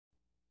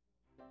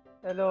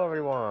Hello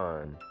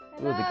everyone,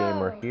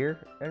 ReddTheGamer here,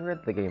 and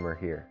ReddTheGamer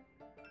here.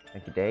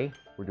 And today,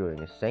 we're doing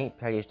a St.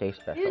 Patty's Day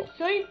special. It's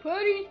St.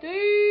 Patty's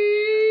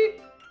Day!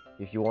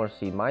 If you want to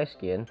see my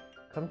skin,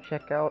 come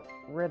check out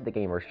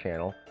ReddTheGamer's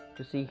channel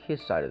to see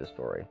his side of the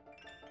story.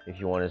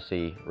 If you want to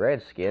see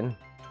Red's skin,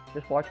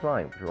 just watch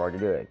mine, which we're already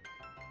doing.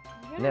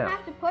 You're gonna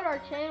have to put our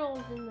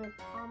channels in the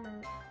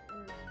comments.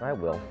 I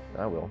will,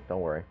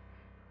 don't worry.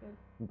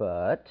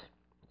 But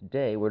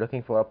today we're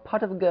looking for a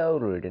pot of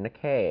gold in a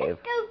cave.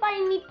 Let's go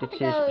find me pot of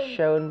gold. It is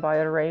shown by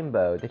a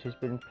rainbow that has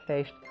been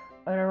placed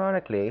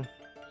unironically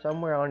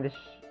somewhere on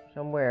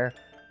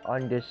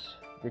this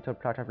little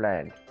plot of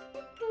land.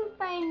 Let's go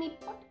find me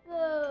pot of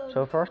gold.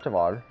 So first of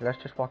all,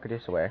 let's just walk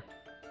this way.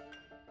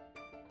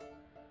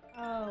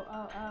 Oh.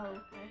 I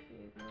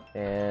see.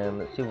 And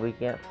let's see if we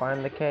can't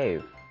find the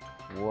cave.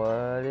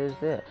 What is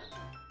this?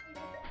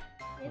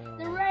 It's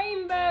the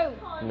rainbow.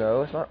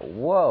 No, it's not.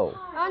 Whoa.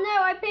 Oh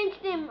no, I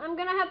pinched him. I'm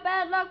gonna have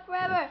bad luck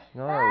forever.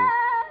 Not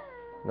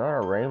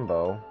a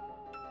rainbow.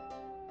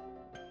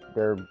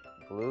 They're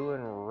blue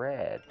and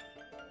red.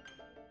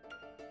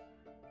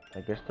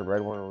 I guess the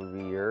red one would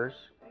be yours.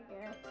 I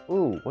guess.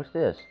 Ooh, what's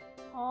this?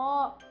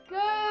 Oh,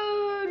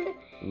 gold.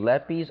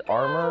 Leppy's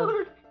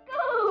armor?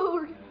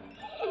 Gold.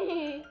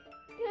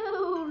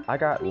 Gold. I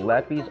got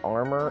Leppy's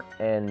armor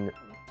and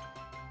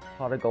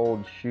pot of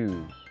gold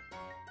shoes.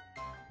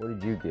 What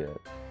did you get?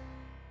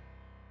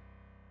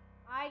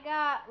 I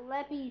got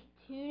Leppy's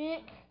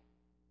tunic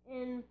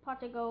and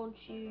pot of gold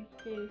shoes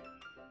too.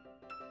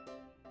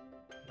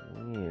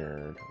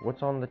 Weird.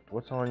 What's on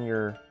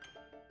your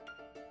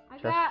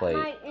chest plate?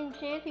 I got my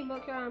enchanting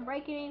books are on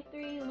Breaking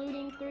 3,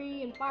 Looting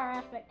 3, and Fire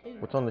Aspect 2.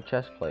 What's on the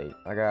chest plate?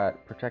 I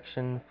got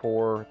Protection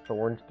 4,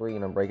 Thorns 3,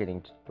 and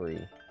Unbreaking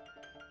 3.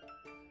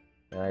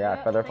 And I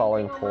got Feather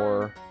Falling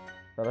 4,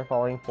 and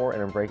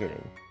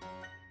Unbreaking.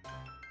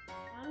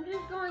 I'm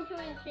just going to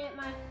enchant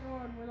my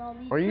sword with all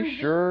these. Are you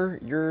sure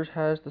yours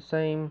has the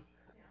same?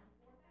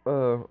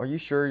 Are you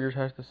sure yours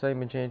has the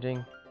same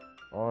enchanting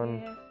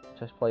on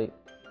chest plate?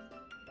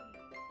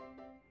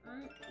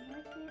 Why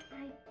can't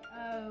I?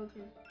 Oh,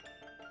 because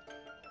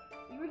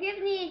you were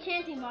given the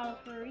enchanting bottles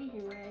for a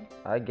reason, Red.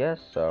 I guess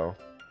so.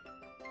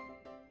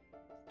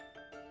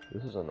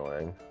 This is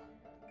annoying.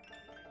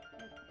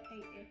 I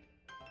hate this.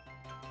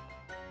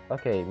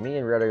 Okay, me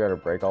and Red are gonna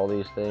break all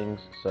these things,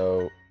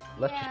 so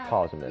let's just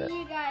pause a minute. See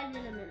you guys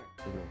in a minute.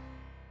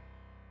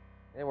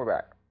 And we're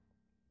back.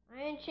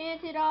 I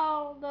enchanted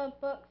all the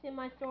books in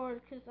my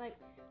sword because, like,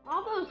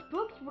 all those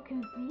books were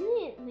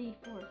conveniently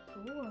for a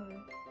sword.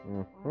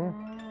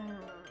 Wow.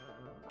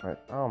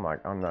 Oh my!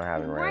 I'm not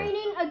having It's rain.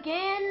 raining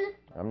again.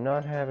 I'm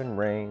not having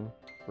rain.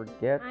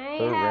 Forget I the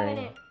ain't having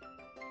rain. it.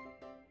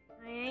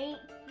 I ain't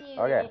doing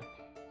Okay. it.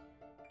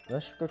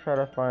 Let's go try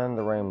to find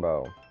the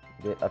rainbow.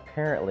 That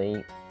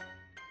apparently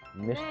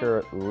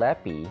Mr.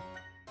 Leppy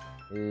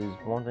is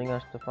wanting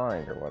us to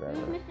find or whatever.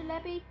 Who's Mr.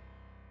 Leppy?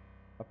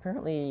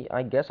 Apparently,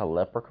 I guess a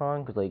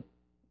leprechaun, cause like,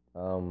 I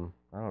don't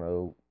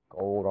know,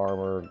 gold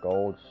armor,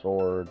 gold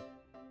sword.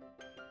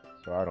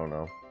 So I don't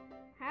know.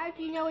 How'd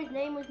you know his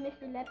name was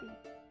Mr. Leppy?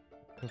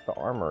 Cause the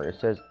armor, it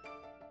says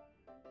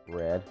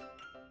red.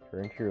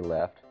 Turn to your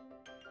left.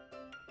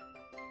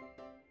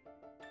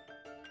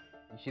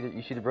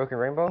 You see the broken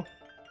rainbow?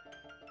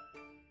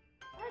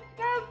 Let's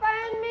go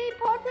find me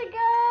pot of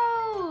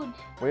gold.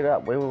 Wait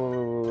up! Wait!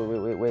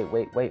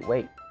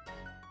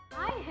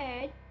 I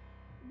heard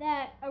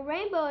that a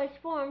rainbow is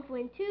formed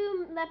when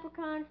two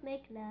leprechauns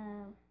make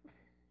love.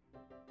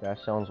 That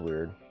sounds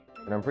weird.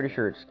 And I'm pretty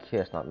sure it's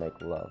kiss, not make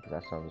love.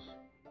 That sounds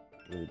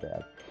really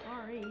bad.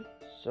 Sorry.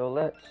 So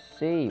let's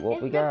see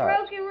what we got.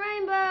 It's the broken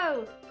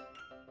rainbow.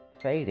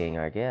 Fading,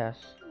 I guess.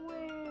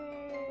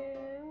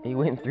 Where? He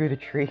went through the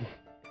tree.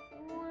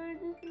 Where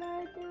to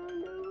slide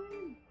down the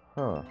wind?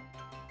 Huh.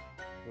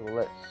 Well,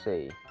 let's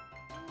see.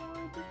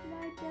 Where to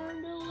slide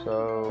down the wind?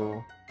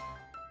 So,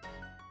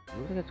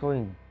 looks like it's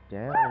going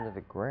down into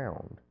the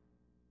ground.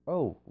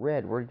 Oh,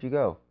 Red, where did you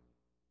go?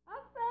 I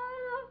fell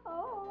in a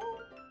hole.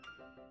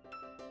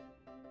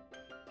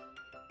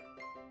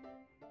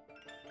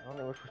 I don't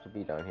think we're supposed to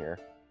be down here.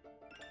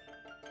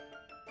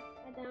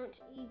 I don't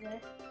either.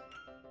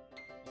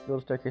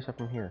 Build a staircase up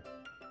from here.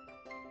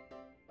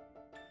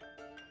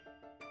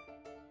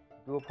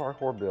 Do a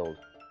parkour build.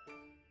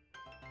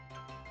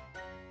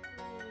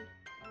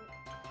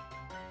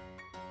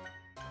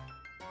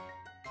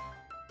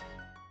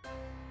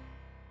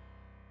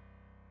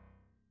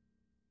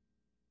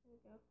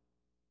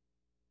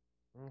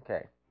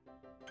 Okay.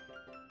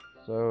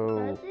 So...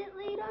 Does it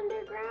lead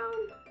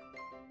underground?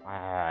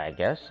 I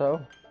guess so.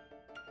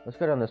 Let's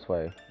go down this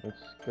way. Let's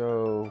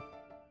go...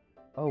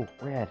 Oh,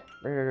 red.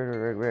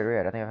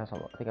 I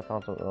think I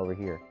found something over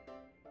here.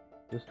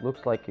 This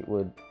looks like it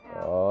would...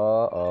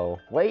 Uh-oh.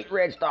 Wait,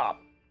 Red,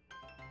 stop!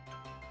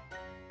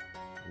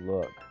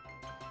 Look.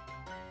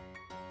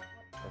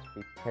 Let's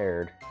be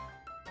prepared.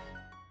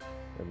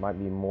 There might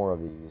be more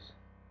of these.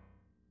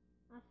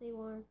 I see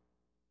one.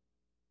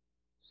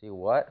 See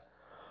what?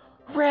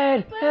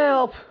 Red,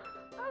 help!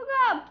 Oh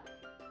god!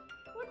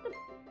 What the?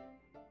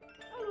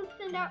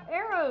 send out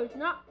arrows,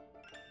 not...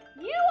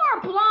 You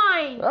are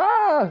blind!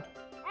 Ah!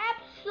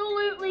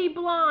 Absolutely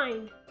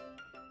blind.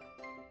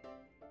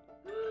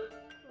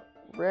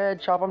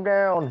 Red, chop him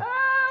down.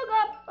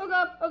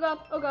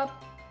 Oh god.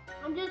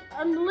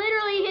 I'm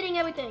literally hitting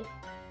everything.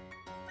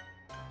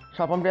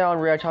 Chop him down,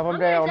 Red, chop him I'm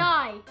down. gonna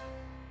die.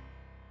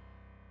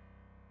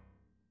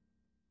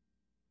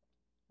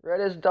 Red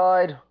has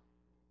died.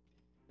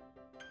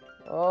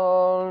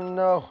 Oh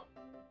no.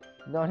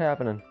 Not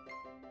happening.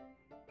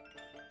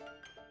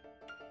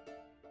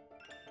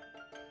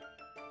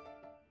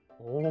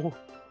 Oh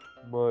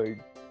my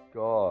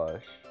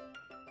gosh.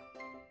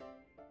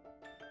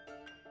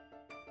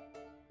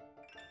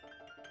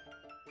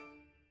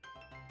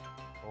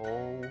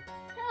 Oh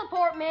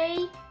Teleport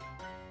me.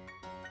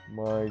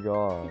 my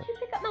gosh. Did you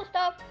pick up my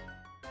stuff?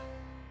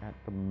 At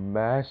the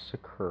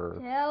massacre.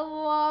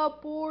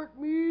 Teleport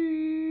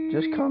me.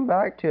 Just come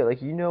back to it,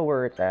 like you know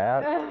where it's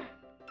at. Ugh.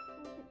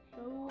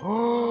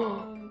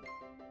 So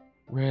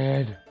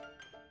Red.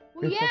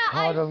 well, It's yeah, a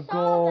pot I of saw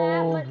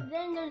gold. that, but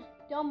then those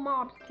dumb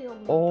mobs killed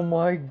me. Oh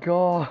my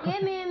god.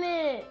 Give me a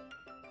minute.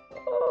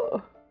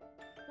 Oh.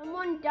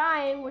 Someone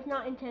dying was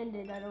not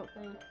intended, I don't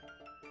think.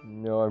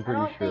 No, I'm I pretty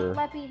don't sure. think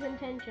Leppy's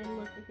intention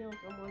was to kill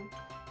someone.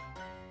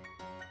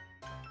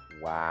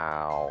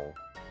 Wow.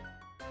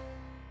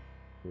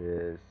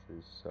 This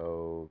is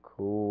so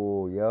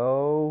cool,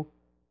 yo.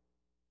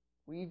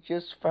 We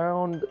just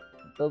found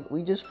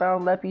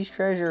Leppy's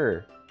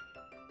treasure.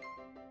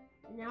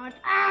 Now it's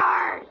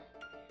ours!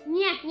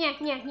 Yeah.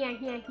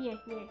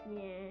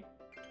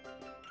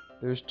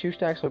 There's 2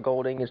 stacks of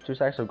gold ingots, 2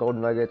 stacks of gold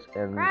nuggets,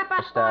 and Crap, I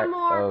a stack spawned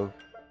more. of...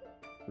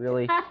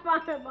 Really? I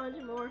spawned a bunch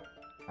more.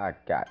 I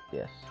got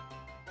this.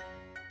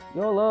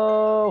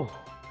 YOLO!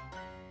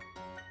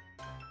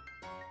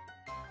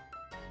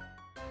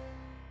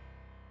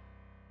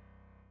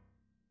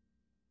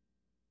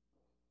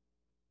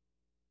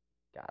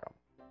 Got him.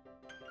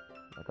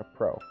 Like a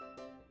pro.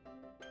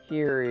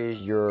 Here is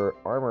your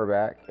armor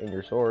back and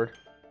your sword.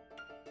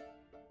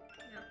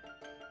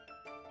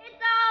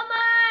 It's all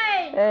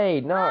mine!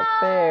 Hey, not all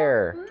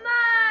fair!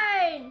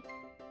 Mine!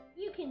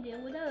 You can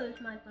deal with those,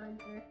 my fine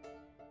sir.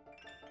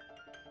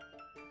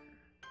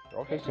 They're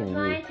all This was chasing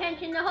my you.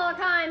 intention the whole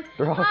time.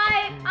 They're all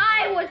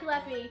I was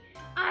Leppy.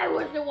 I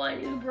was the one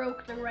who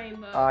broke the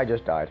rainbow. I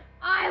just died.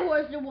 I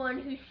was the one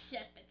who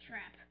set the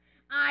trap.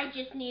 I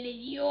just needed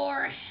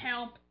your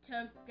help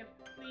to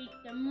defeat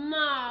the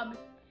mobs.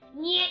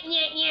 Yeah.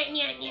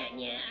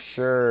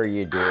 Sure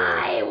you did.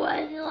 I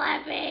was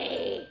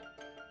Leppy.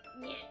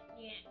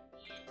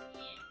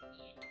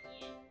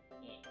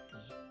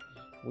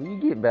 Will you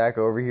get back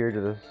over here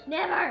to this?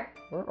 Never.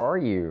 Where are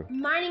you?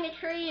 Mining a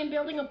tree and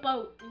building a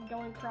boat and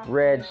going across.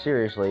 Red,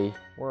 seriously,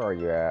 where are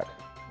you at?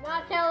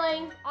 Not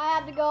telling. I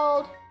have the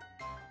gold.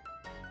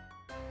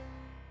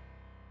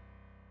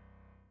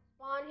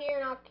 Spawn here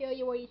and I'll kill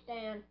you where you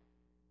stand.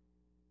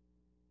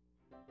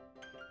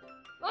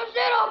 I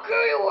said I'll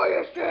kill you where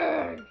you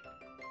stand.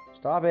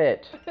 Stop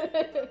it.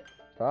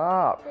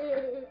 Stop.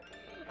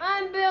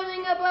 I'm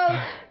building a boat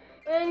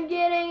and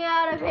getting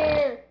out of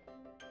here.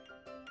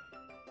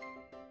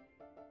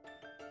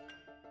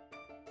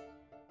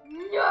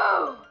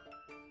 No!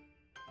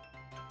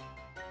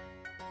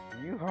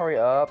 You hurry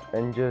up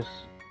and just...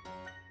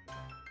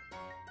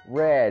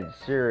 Red,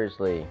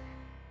 seriously.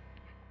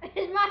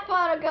 It's my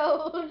pot of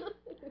gold.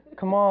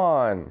 Come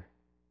on.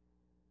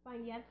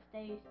 Fine, you have to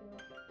stay still.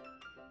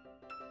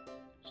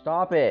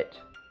 Stop it.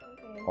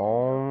 Okay.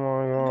 Oh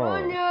my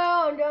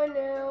god. Don't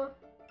know.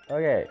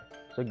 Okay,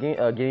 so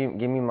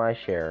give me my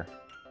share.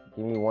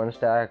 Give me 1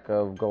 stack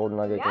of gold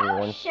nugget, give me Your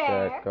 1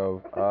 share? stack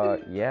of,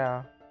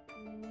 yeah.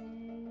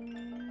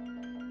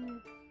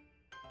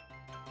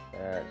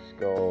 That's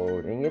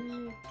gold ingots.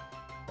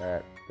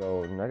 That's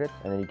gold nuggets.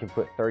 And then you can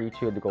put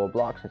 32 of the gold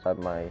blocks inside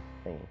my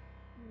thingy.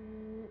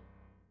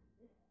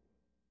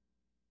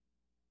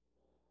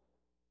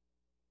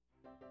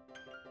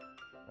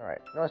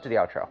 Alright, now let's do the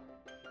outro.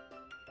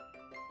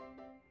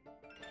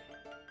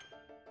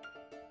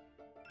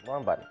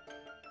 Wrong button.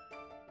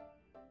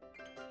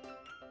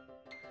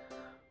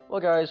 Well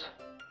guys,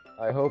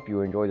 I hope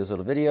you enjoyed this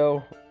little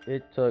video.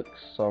 It took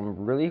some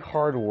really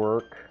hard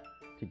work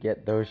to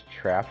get those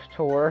traps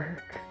to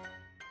work.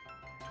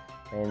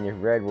 And if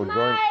Red will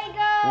join...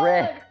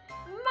 Red!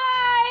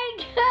 My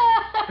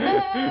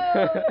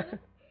God!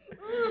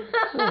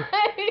 My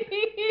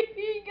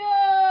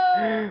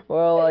God!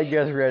 Well, I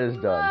guess Red is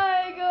done.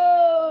 My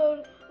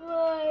God!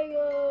 My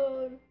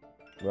God!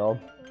 Well,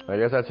 I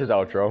guess that's his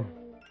outro.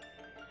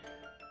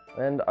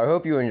 And I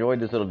hope you enjoyed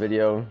this little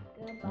video.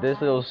 Goodbye. This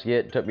little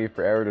skit took me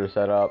forever to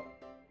set up.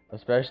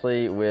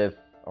 Especially with,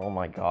 oh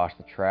my gosh,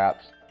 the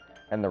traps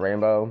and the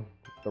rainbow.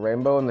 The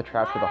rainbow and the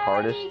traps were the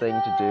hardest thing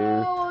to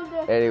do.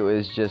 And it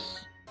was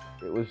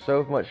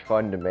so much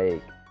fun to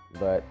make.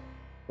 But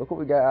look what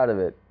we got out of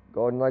it.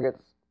 Gold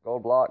nuggets,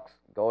 gold blocks,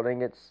 gold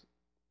ingots,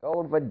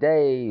 gold for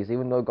days.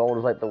 Even though gold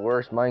is like the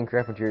worst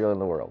Minecraft material in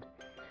the world.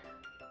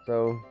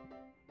 So,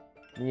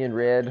 me and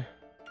Red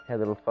had a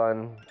little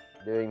fun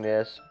doing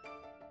this.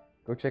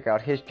 Go check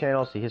out his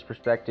channel, see his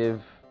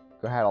perspective.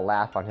 Go have a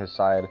laugh on his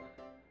side.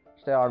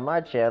 Stay on my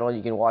channel,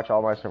 you can watch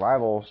all my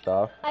survival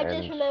stuff. I and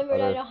just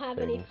remembered I other don't have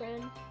any things.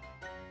 friends.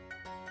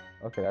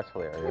 Okay, that's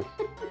hilarious.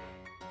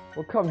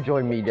 Well, come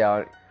join me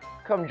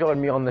Come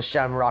join me on the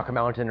Shamrock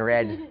Mountain,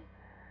 Red.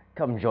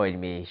 Come join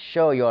me.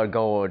 Show your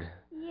gold.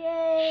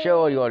 Yay!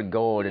 Show your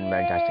gold and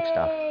fantastic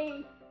stuff.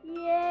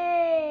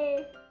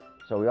 Yay!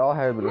 So we all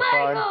had a bit of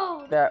fun.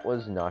 Gold! That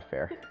was not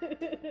fair.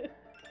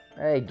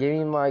 Hey, give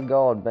me my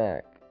gold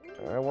back.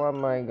 I want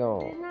my I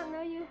gold. did not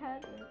know you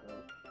had no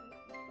gold.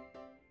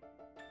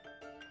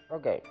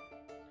 Okay,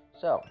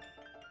 so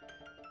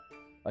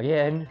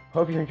again,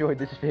 hope you enjoyed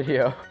this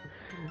video.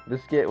 The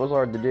skit was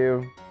hard to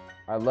do.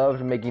 I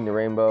loved making the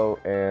rainbow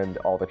and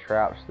all the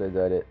traps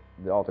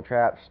all the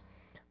traps.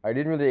 I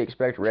didn't really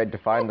expect Red to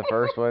find the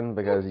first one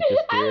because he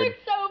just I did. look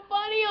so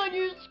funny on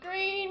your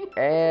screen.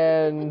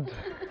 And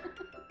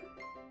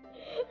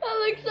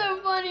I look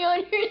so funny on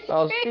your screen.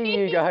 I'll see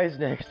you guys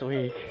next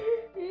week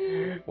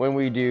when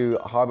we do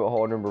Hobbit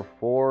Hole number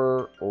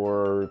 4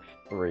 or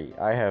 3.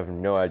 I have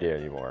no idea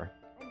anymore.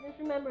 I just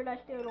remembered I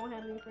still don't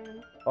have any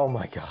friends. Oh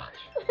my gosh.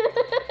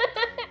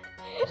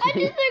 I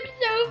just look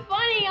so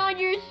funny on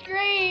your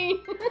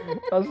screen.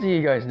 I'll see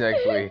you guys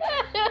next week.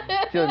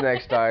 Till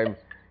next time,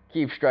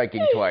 keep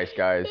striking twice,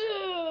 guys.